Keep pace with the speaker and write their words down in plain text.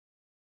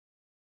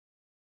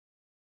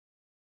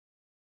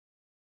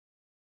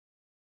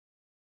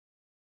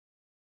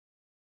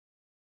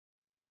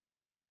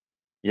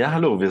Ja,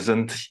 hallo, wir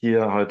sind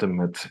hier heute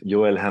mit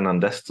Joel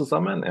Hernandez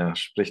zusammen. Er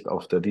spricht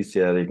auf der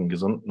diesjährigen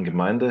gesunden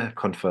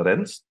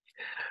Gemeindekonferenz.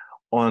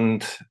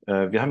 Und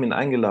wir haben ihn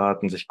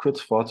eingeladen, sich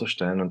kurz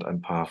vorzustellen und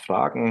ein paar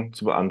Fragen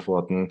zu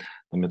beantworten,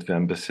 damit wir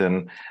ein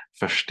bisschen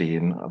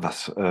verstehen,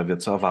 was wir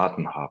zu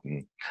erwarten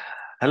haben.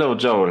 Hello,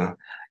 Joel.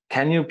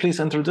 Can you please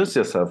introduce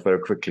yourself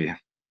very quickly?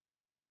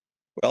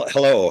 Well,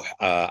 hello.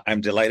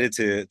 I'm delighted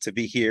to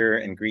be here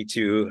and greet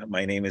you.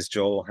 My name is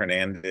Joel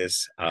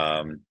Hernandez.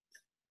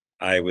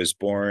 I was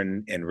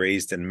born and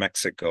raised in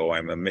Mexico.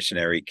 I'm a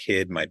missionary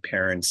kid. My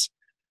parents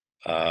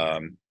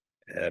um,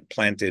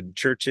 planted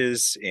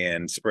churches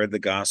and spread the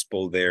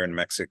gospel there in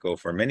Mexico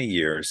for many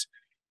years,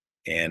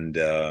 and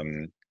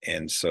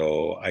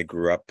so I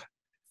grew up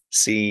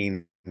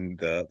seeing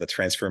the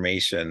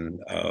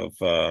transformation of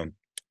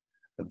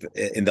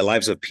in the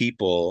lives of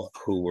people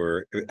who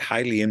were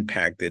highly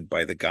impacted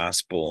by the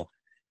gospel,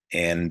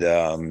 and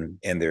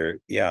their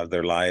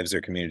lives,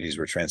 their communities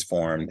were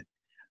transformed.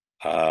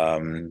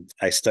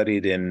 I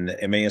studied in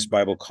Emmaus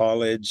Bible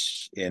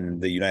College in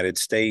the United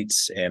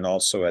States and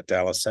also at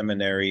Dallas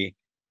Seminary.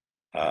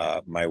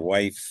 My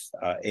wife,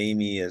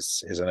 Amy,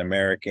 is an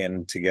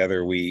American.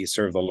 Together, we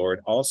serve the Lord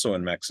also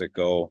in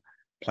Mexico,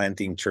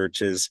 planting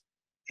churches.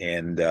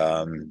 And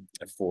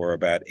for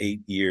about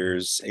 8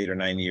 years, 8 or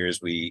 9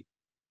 years, we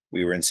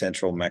were in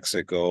central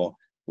Mexico.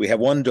 We have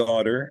one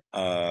daughter.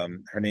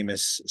 Her name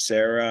is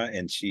Sarah,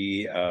 and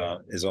she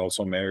is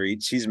also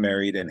married. She's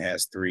married and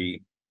has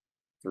three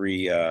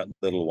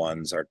little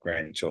ones, our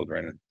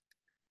grandchildren.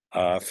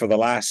 For the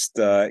last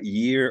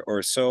year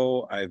or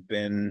so, I've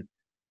been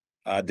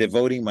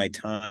devoting my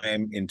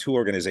time in two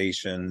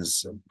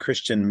organizations: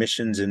 Christian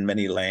Missions in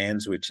Many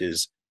Lands, which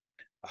is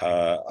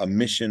a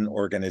mission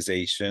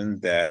organization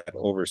that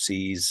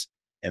oversees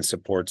and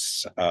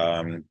supports,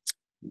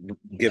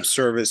 gives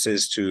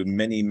services to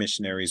many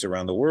missionaries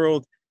around the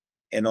world,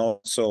 and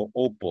also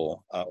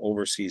Opal,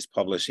 Overseas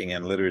Publishing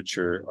and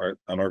Literature,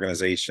 an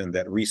organization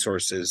that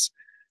resources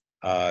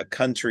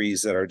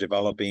countries that are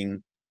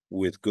developing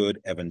with good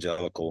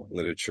evangelical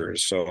literature.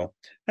 So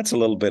that's a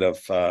little bit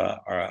of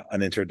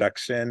an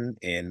introduction,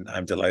 and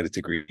I'm delighted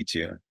to greet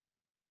you.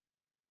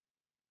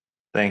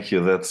 Thank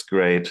you. That's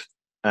great.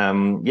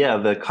 Yeah,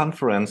 the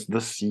conference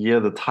this year,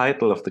 the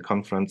title of the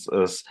conference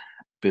is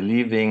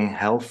Believing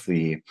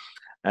Healthy.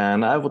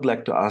 And I would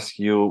like to ask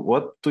you,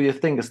 what do you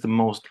think is the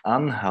most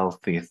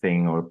unhealthy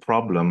thing or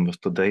problem with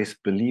today's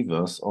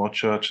believers or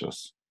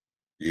churches?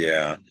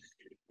 Yeah,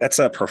 that's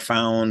a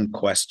profound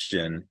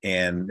question.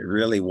 And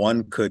really,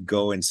 one could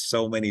go in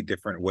so many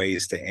different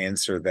ways to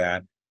answer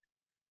that.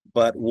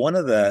 But one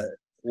of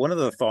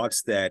the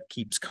thoughts that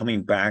keeps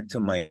coming back to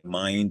my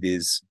mind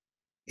is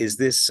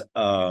this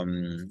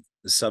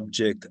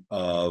subject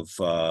of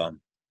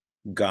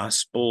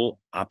gospel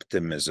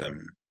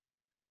optimism.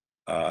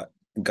 Uh,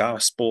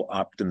 Gospel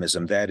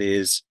optimism, that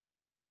is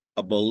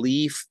a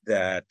belief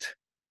that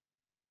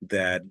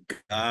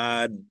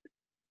God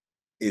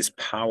is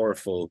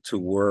powerful to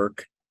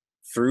work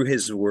through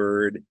his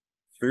word,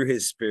 through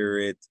his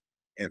spirit,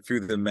 and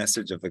through the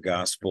message of the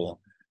gospel.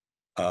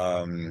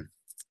 Um,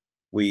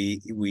 we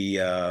we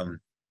um,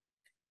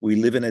 we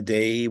live in a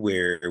day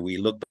where we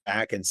look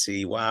back and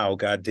see, wow,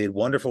 God did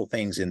wonderful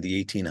things in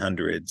the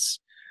 1800s,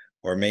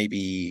 or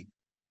maybe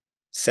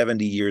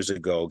 70 years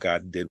ago,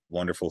 God did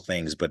wonderful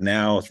things, but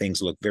now things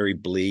look very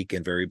bleak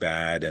and very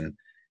bad, and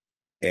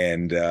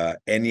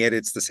yet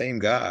it's the same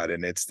God,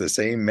 and it's the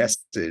same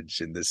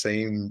message, and the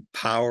same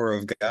power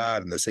of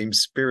God, and the same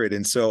Spirit.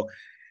 And so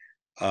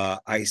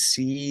I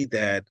see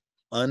that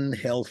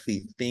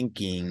unhealthy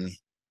thinking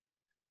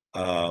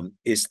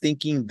is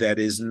thinking that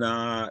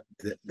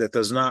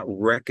does not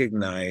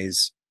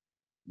recognize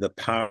the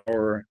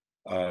power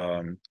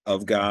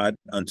of God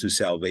unto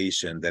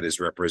salvation that is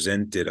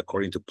represented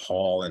according to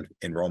Paul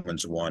in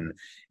Romans 1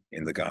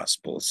 in the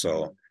gospel.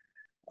 So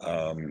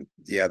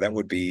yeah, that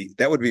would be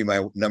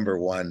my number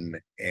one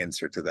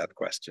answer to that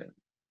question.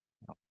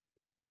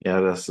 Yeah,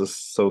 this is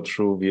so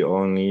true. We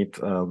all need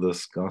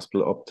this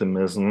gospel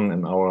optimism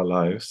in our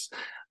lives.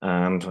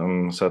 And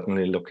I'm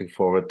certainly looking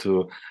forward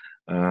to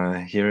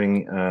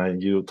hearing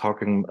you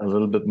talking a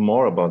little bit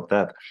more about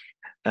that.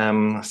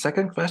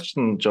 Second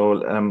question,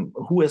 Joel,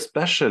 who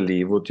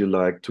especially would you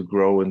like to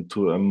grow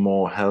into a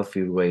more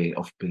healthy way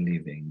of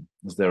believing?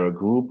 Is there a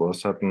group or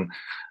certain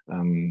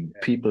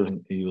people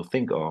you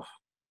think of?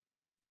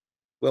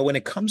 Well, when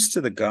it comes to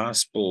the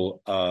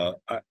gospel,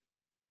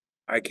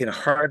 I can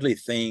hardly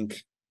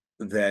think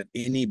that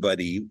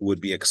anybody would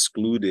be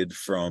excluded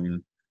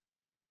from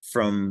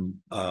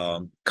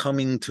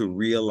coming to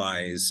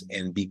realize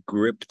and be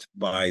gripped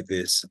by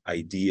this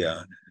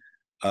idea.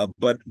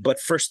 But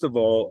first of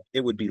all,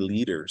 it would be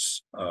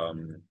leaders,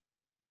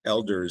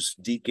 elders,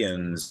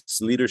 deacons,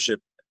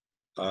 leadership,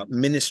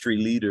 ministry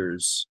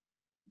leaders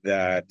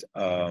that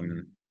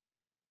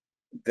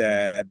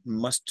that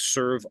must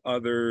serve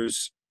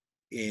others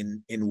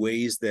in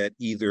ways that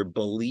either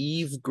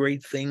believe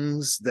great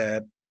things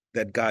that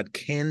God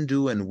can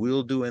do and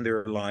will do in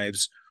their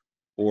lives,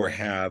 or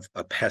have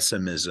a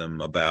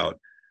pessimism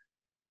about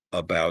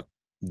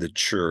the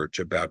church,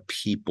 about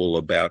people,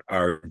 about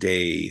our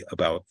day,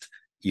 about,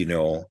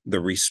 the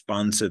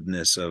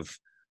responsiveness of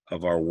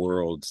our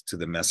world to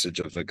the message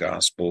of the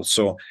gospel.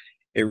 So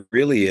it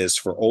really is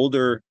for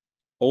older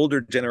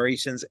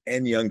generations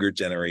and younger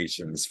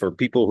generations, for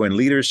people who are in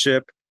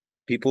leadership,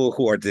 people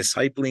who are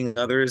discipling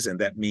others, and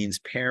that means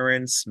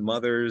parents,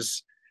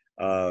 mothers,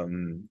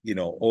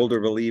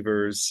 older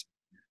believers.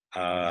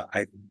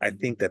 I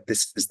think that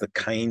this is the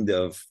kind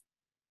of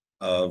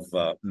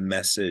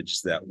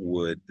message that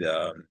would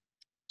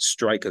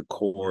strike a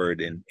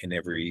chord in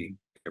every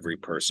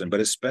person, but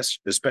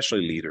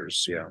especially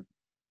leaders. Yeah.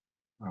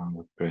 Oh,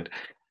 that's great.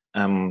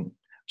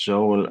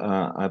 Joel,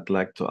 I'd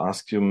like to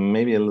ask you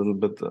maybe a little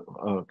bit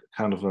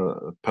kind of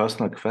a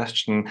personal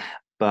question,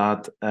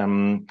 but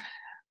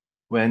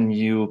when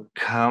you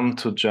come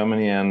to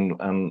Germany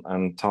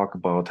and talk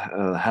about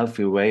a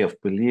healthy way of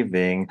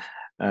believing,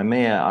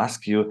 may I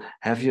ask you,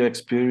 have you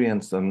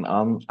experienced an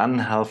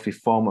unhealthy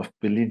form of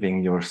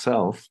believing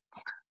yourself?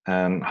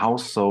 And how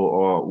so,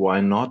 or why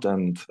not?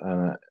 And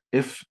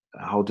if,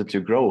 how did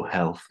you grow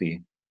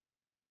healthy?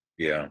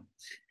 Yeah.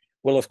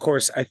 Well, of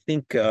course, I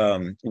think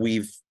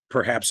we've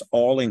perhaps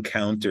all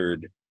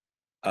encountered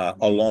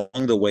along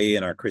the way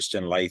in our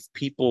Christian life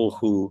people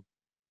who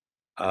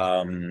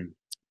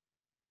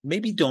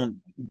maybe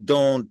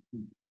don't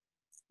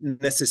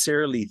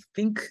necessarily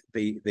think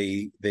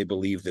they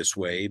believe this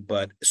way,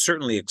 but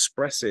certainly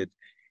express it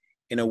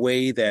in a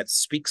way that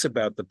speaks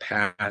about the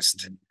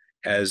past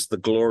as the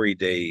glory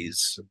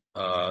days.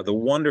 The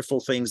wonderful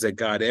things that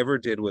God ever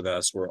did with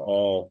us were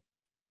all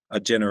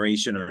a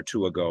generation or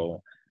two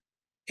ago.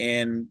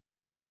 And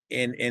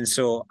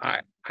so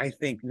I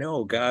think,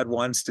 no, God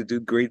wants to do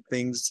great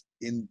things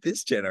in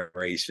this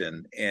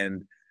generation.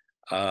 And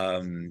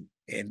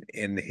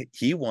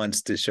he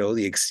wants to show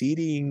the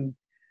exceeding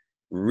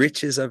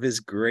riches of his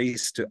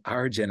grace to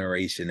our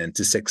generation and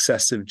to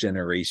successive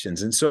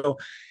generations. And so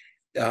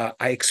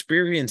I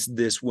experienced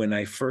this when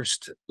I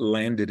first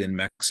landed in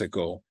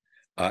Mexico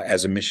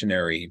as a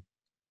missionary,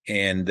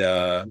 and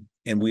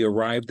we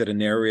arrived at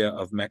an area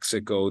of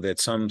Mexico that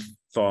some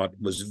thought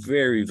was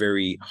very,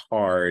 very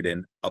hard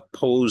and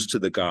opposed to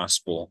the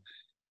gospel.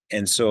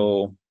 And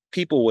so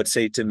people would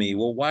say to me,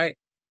 "Well, why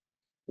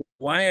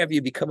have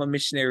you become a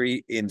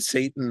missionary in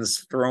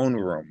Satan's throne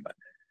room?"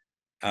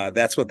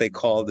 That's what they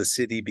call the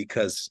city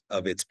because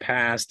of its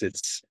past,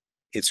 its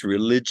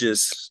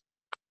religious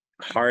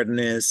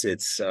hardness,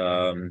 its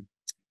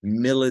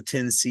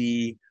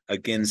militancy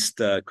against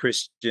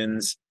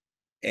Christians,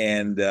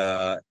 and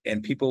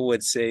people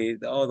would say,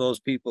 "Oh, those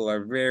people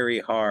are very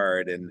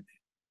hard." And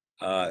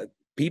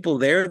people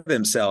there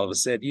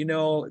themselves said,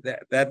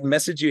 that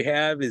message you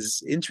have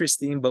is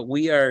interesting, but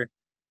we are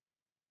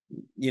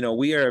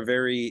a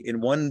very, in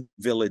one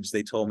village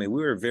they told me,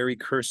 we were a very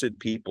cursed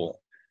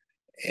people.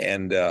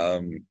 And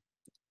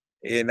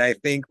I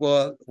think,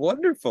 well,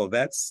 wonderful.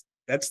 That's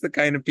the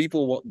kind of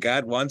people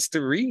God wants to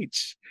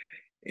reach.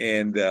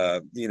 And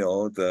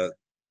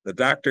the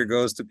doctor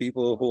goes to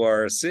people who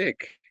are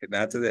sick,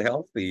 not to the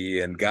healthy,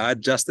 and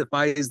God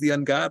justifies the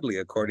ungodly,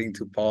 according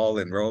to Paul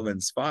in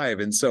Romans 5.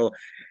 And so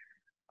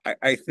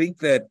I think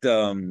that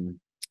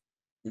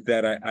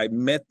I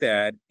met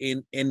that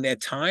in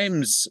at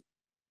times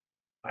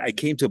I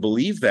came to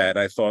believe that.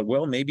 I thought,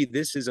 well, maybe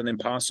this is an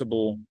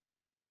impossible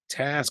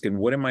task, and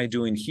what am I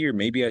doing here?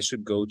 Maybe I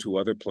should go to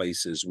other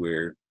places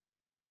where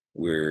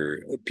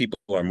people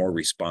are more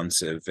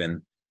responsive,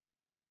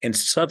 and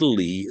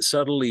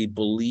subtly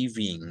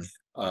believing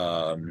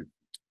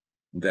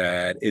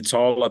that it's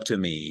all up to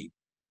me,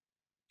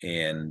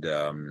 and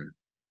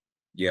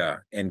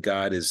and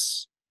God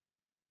is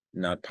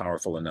not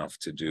powerful enough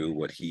to do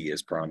what he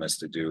has promised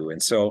to do.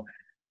 And so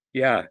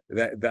that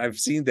I've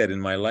seen that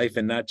in my life,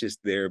 and not just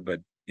there,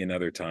 but in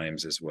other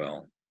times as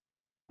well.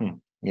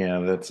 Yeah,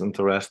 that's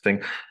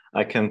interesting.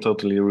 I can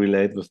totally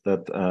relate with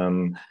that.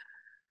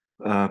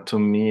 To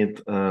me,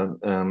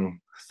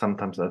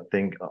 sometimes I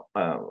think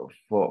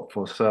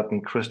for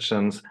certain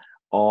Christians,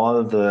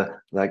 all the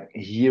like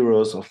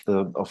heroes of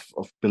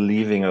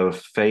believing, of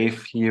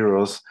faith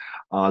heroes,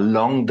 are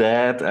long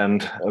dead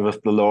and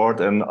with the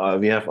Lord, and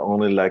we have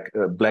only like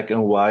black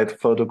and white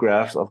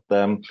photographs of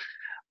them.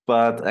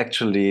 But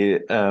actually,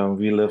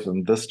 we live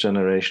in this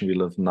generation, we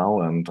live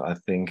now, and I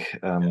think,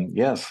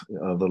 yes,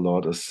 the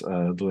Lord is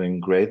doing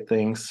great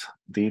things,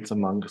 deeds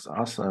amongst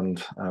us,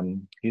 and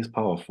He's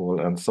powerful.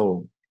 And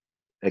so,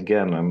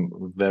 again,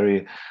 I'm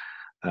very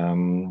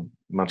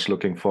much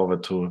looking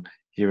forward to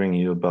hearing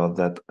you about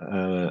that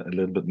a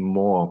little bit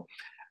more.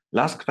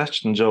 Last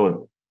question,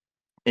 Joel.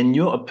 In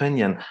your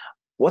opinion,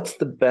 what's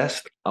the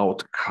best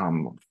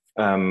outcome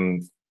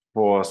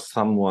for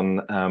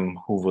someone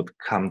who would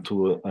come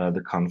to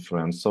the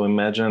conference? So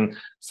imagine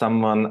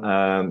someone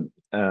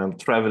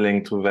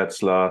traveling to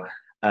Wetzlar,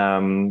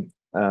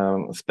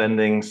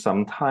 spending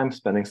some time,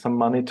 spending some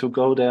money to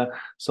go there.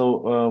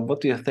 So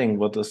what do you think?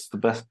 What is the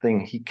best thing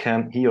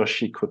he or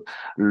she could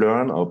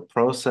learn or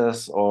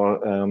process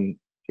or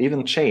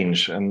even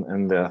change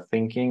in their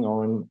thinking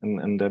or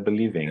in their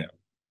believing?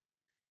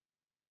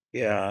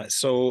 Yeah.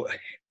 So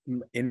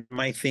in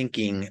my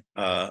thinking,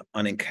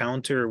 an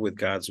encounter with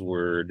God's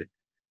word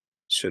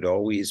should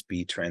always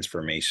be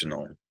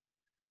transformational.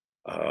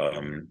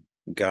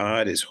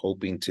 God is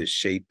hoping to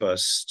shape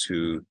us,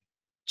 to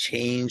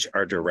change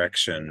our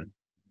direction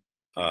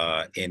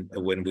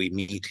when we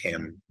meet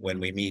him, when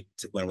we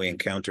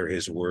encounter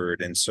his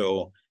word. And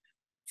so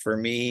for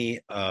me,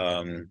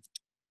 a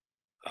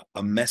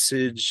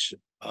message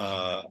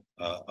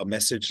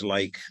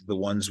like the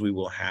ones we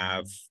will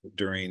have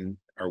during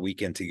our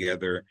weekend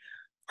together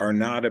are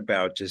not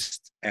about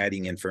just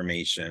adding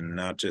information,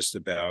 not just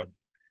about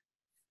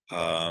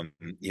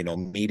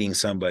meeting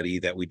somebody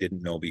that we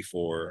didn't know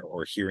before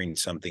or hearing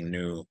something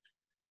new,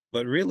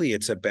 but really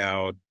it's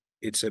about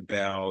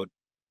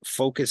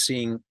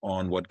focusing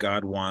on what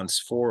God wants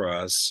for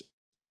us,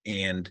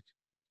 and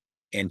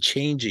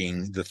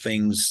changing the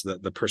things,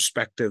 the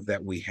perspective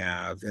that we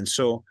have. And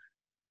so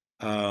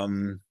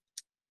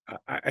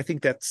I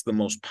think that's the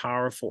most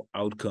powerful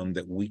outcome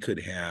that we could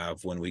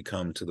have when we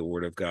come to the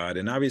Word of God.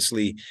 And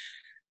obviously,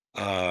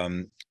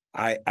 I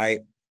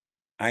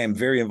am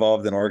very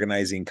involved in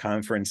organizing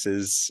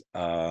conferences,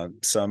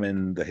 some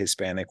in the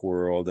Hispanic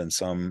world and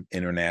some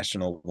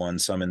international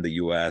ones, some in the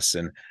US.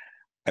 And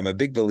I'm a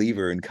big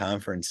believer in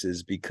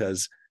conferences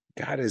because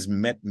God has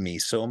met me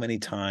so many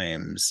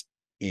times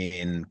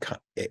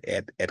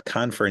at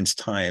conference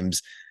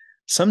times,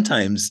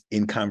 sometimes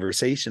in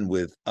conversation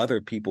with other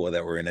people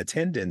that were in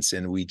attendance,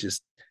 and we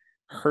just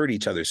heard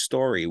each other's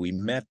story. We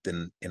met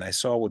and I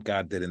saw what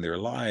God did in their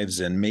lives,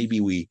 and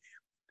maybe we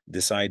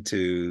decide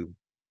to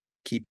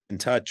keep in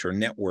touch or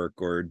network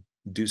or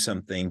do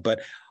something.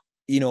 But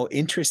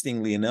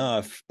interestingly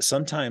enough,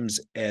 sometimes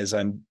as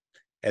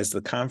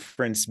the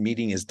conference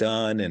meeting is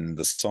done and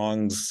the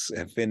songs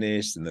have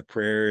finished and the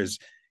prayers,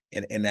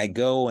 and I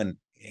go and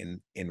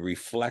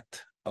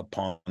reflect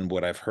upon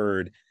what I've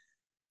heard,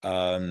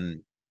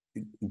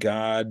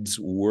 God's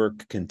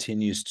work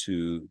continues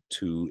to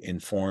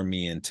inform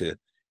me and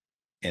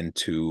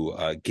to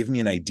give me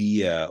an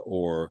idea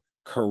or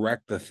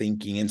correct the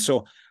thinking. And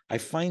so I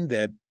find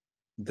that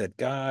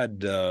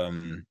God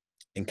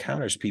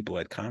encounters people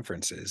at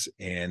conferences,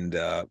 and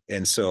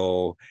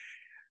so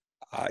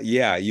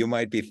yeah, you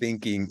might be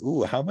thinking,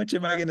 "Ooh, how much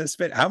am I going to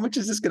spend? How much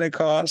is this going to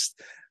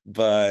cost?"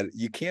 But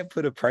you can't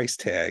put a price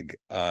tag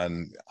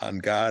on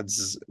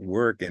God's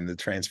work and the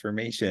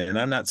transformation. And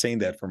I'm not saying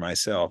that for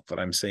myself, but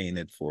I'm saying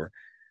it for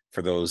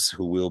those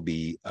who will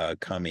be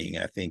coming.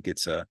 I think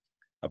it's a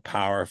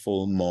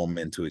powerful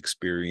moment to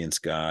experience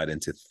God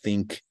and to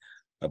think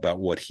about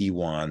what He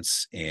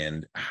wants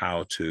and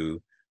how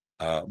to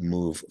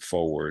move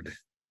forward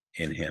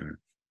in Him.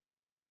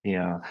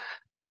 Yeah,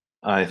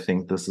 I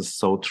think this is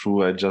so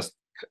true. I just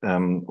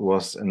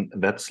was in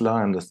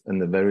Wetzlar in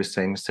the very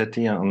same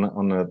city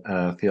on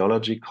a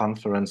theology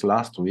conference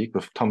last week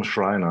with Tom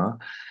Schreiner,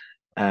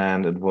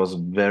 and it was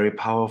very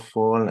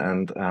powerful.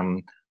 And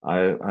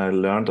I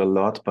learned a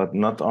lot, but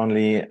not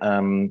only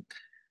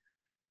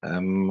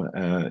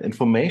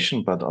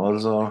information, but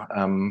also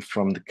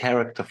from the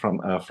character, from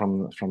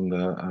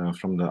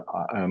the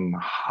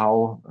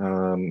how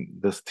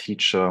this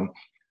teacher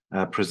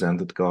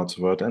presented God's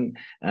word,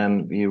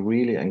 and we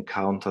really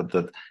encountered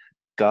that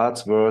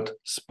God's word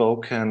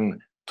spoken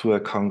to a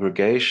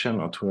congregation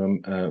or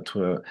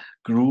to a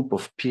group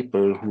of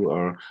people who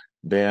are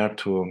there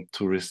to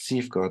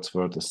receive God's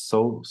word is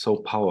so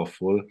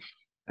powerful.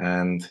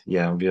 And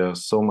yeah, we are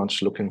so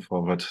much looking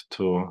forward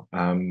to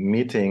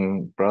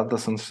meeting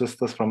brothers and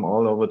sisters from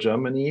all over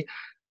Germany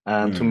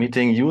and to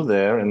meeting you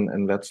there in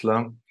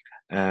Wetzlar.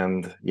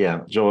 And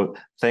yeah, Joel,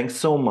 thanks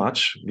so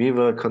much. We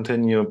will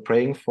continue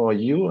praying for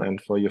you and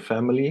for your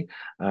family.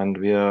 And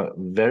we are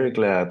very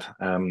glad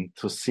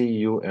to see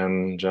you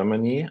in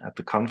Germany at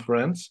the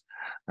conference.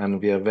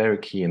 And we are very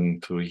keen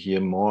to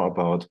hear more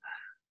about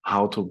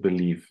how to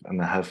believe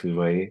in a healthy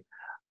way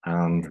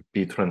and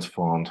be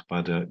transformed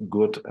by the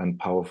good and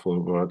powerful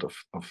word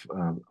of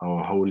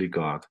our holy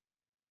God.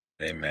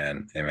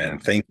 Amen. Amen. Yeah.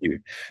 Thank you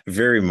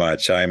very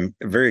much. I'm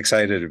very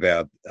excited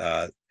about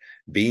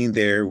being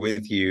there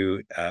with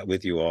you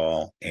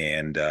all,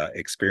 and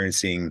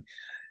experiencing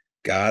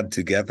God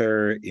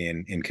together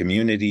in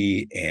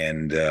community.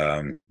 And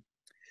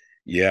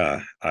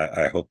yeah,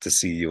 I hope to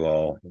see you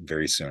all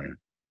very soon.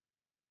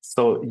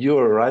 So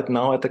you're right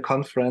now at the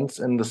conference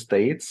in the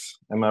States,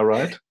 am I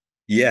right?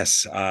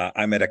 Yes,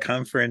 I'm at a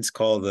conference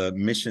called the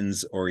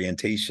Missions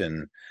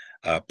Orientation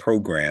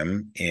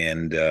Program,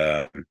 and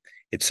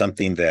it's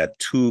something that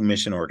two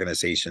mission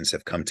organizations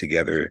have come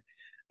together,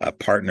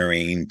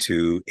 partnering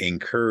to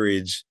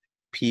encourage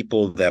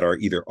people that are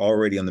either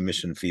already on the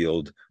mission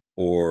field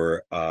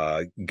or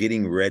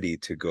getting ready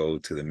to go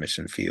to the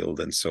mission field.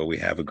 And so we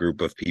have a group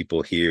of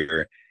people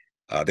here.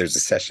 There's a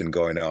session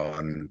going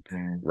on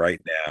right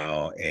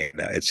now, and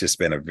it's just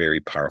been a very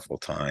powerful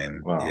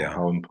time. Wow, yeah.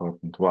 How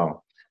important.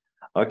 Wow.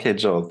 Okay,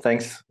 Joel,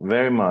 thanks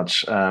very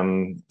much.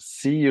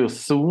 See you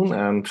soon,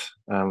 and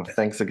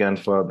thanks again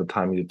for the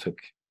time you took.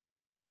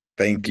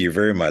 Thank you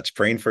very much.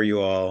 Praying for you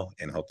all,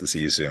 and hope to see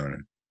you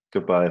soon.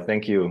 Goodbye.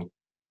 Thank you.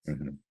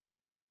 Mm-hmm.